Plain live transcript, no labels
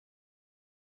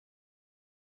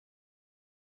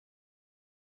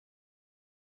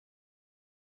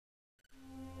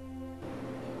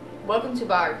Welcome to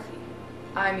Biography.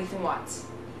 I'm Ethan Watts.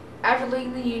 After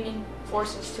leading the Union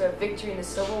forces to a victory in the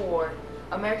Civil War,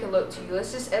 America looked to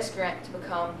Ulysses S. Grant to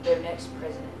become their next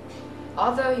president.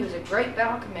 Although he was a great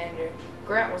battle commander,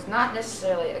 Grant was not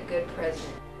necessarily a good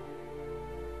president.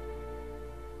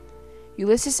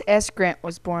 Ulysses S. Grant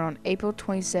was born on April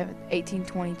 27,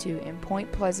 1822 in Point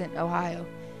Pleasant, Ohio.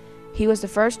 He was the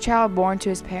first child born to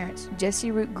his parents,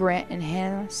 Jesse Root Grant and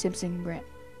Hannah Simpson Grant.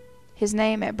 His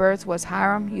name at birth was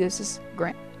Hiram Ulysses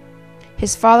Grant.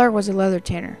 His father was a leather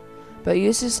tanner, but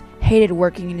Ulysses hated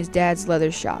working in his dad's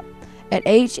leather shop. At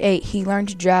age 8, he learned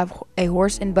to drive a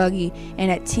horse and buggy, and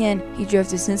at 10, he drove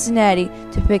to Cincinnati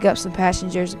to pick up some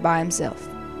passengers by himself.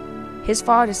 His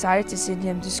father decided to send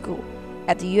him to school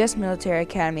at the U.S. Military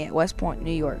Academy at West Point,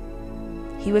 New York.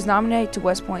 He was nominated to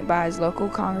West Point by his local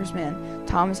congressman,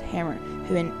 Thomas Hammer,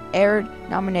 who in error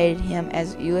nominated him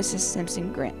as Ulysses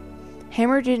Simpson Grant.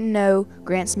 Hammer didn't know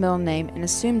Grant's middle name and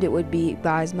assumed it would be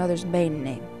by his mother's maiden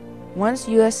name. Once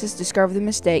Ulysses discovered the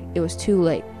mistake, it was too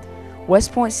late.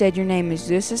 West Point said your name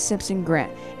is Ulysses Simpson Grant,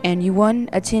 and you wouldn't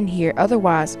attend here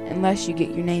otherwise unless you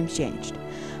get your name changed.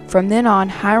 From then on,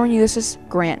 Hiram Ulysses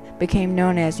Grant became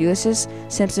known as Ulysses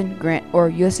Simpson Grant, or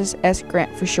Ulysses S.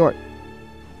 Grant for short.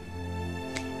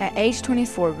 At age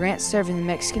 24, Grant served in the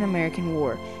Mexican-American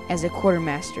War as a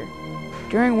quartermaster.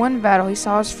 During one battle, he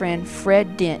saw his friend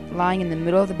Fred Dent lying in the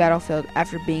middle of the battlefield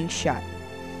after being shot.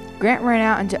 Grant ran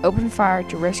out into open fire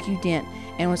to rescue Dent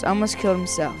and was almost killed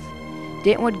himself.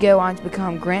 Dent would go on to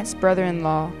become Grant's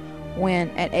brother-in-law when,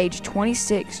 at age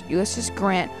 26, Ulysses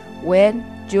Grant wed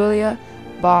Julia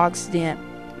Boggs Dent.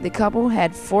 The couple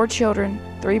had 4 children,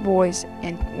 3 boys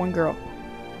and 1 girl.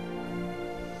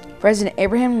 President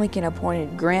Abraham Lincoln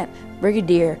appointed Grant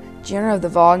Brigadier General of the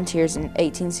Volunteers in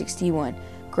 1861.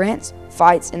 Grant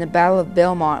fights in the Battle of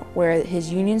Belmont, where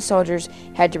his Union soldiers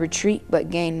had to retreat but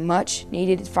gained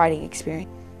much-needed fighting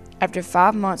experience. After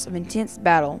 5 months of intense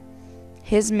battle,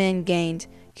 his men gained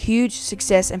huge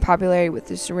success and popularity with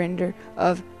the surrender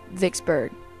of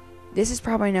Vicksburg. This is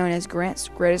probably known as Grant's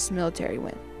greatest military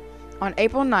win. On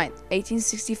April 9,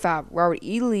 1865, Robert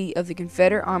E. Lee of the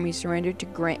Confederate Army surrendered to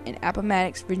Grant in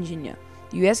Appomattox, Virginia.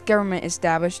 The U.S. government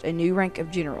established a new rank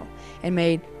of general and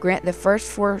made Grant the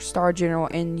first 4-star general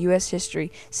in U.S.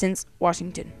 history since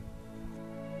Washington.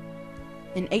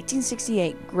 In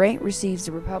 1868, Grant receives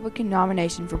the Republican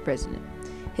nomination for president.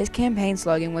 His campaign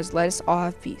slogan was "Let us all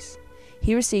have peace."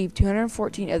 He received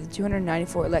 214 of the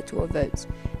 294 electoral votes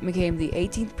and became the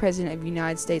 18th president of the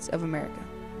United States of America.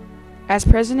 As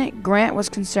president, Grant was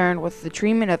concerned with the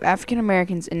treatment of African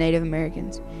Americans and Native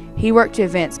Americans. He worked to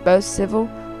advance both civil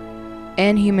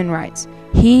and human rights.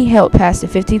 He helped pass the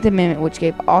 15th Amendment, which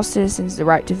gave all citizens the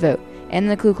right to vote,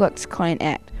 and the Ku Klux Klan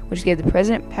Act, which gave the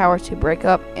president power to break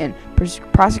up and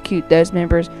prosecute those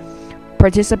members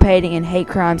participating in hate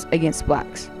crimes against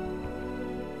blacks.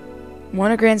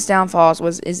 One of Grant's downfalls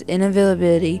was his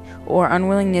inability or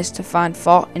unwillingness to find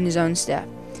fault in his own staff.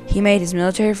 He made his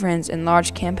military friends and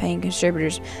large campaign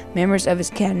contributors members of his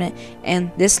cabinet,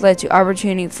 and this led to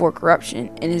opportunity for corruption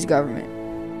in his government.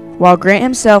 While Grant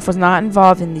himself was not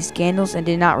involved in these scandals and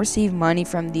did not receive money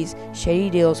from these shady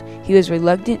deals, he was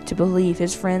reluctant to believe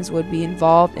his friends would be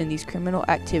involved in these criminal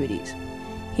activities.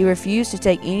 He refused to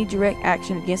take any direct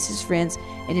action against his friends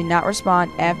and did not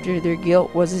respond after their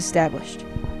guilt was established.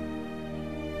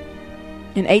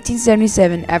 In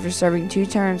 1877, after serving 2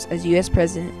 terms as U.S.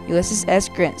 President, Ulysses S.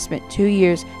 Grant spent 2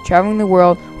 years traveling the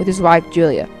world with his wife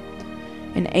Julia.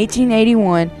 In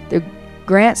 1881, the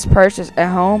Grants purchased a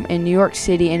home in New York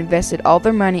City and invested all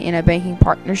their money in a banking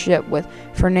partnership with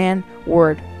Ferdinand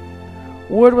Ward.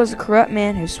 Ward was a corrupt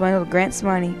man who swindled Grant's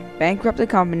money, bankrupted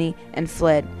the company, and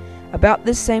fled. About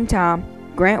this same time,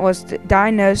 Grant was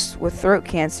diagnosed with throat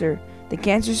cancer. The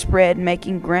cancer spread,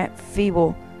 making Grant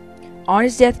feeble. On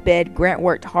his deathbed, Grant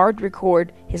worked hard to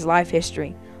record his life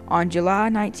history. On July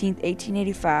 19,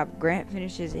 1885, Grant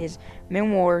finishes his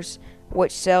memoirs,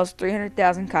 which sells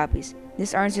 300,000 copies.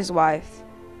 This earns his wife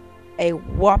a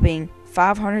whopping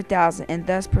 $500,000 and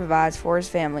thus provides for his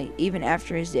family even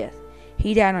after his death.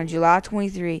 He died on July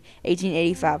 23,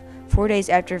 1885, 4 days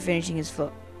after finishing his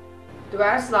book.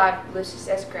 Throughout his life, Ulysses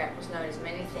S. Grant was known as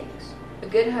many things: a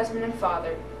good husband and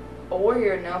father, a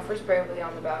warrior known for his bravery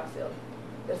on the battlefield,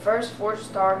 the first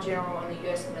 4-star general in the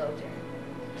U.S. military,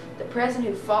 the president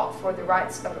who fought for the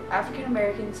rights of African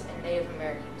Americans and Native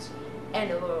Americans,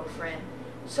 and a loyal friend.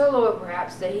 So loyal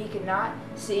perhaps that he could not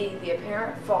see the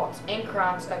apparent faults and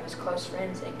crimes of his close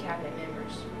friends and cabinet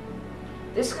members.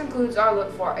 This concludes our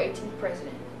look for our 18th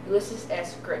president, Ulysses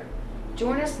S. Grant.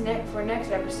 Join us for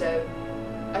next episode,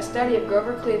 a study of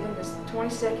Grover Cleveland, the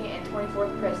 22nd and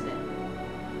 24th president.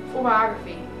 For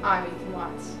Biography, I'm Ethan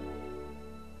Watts.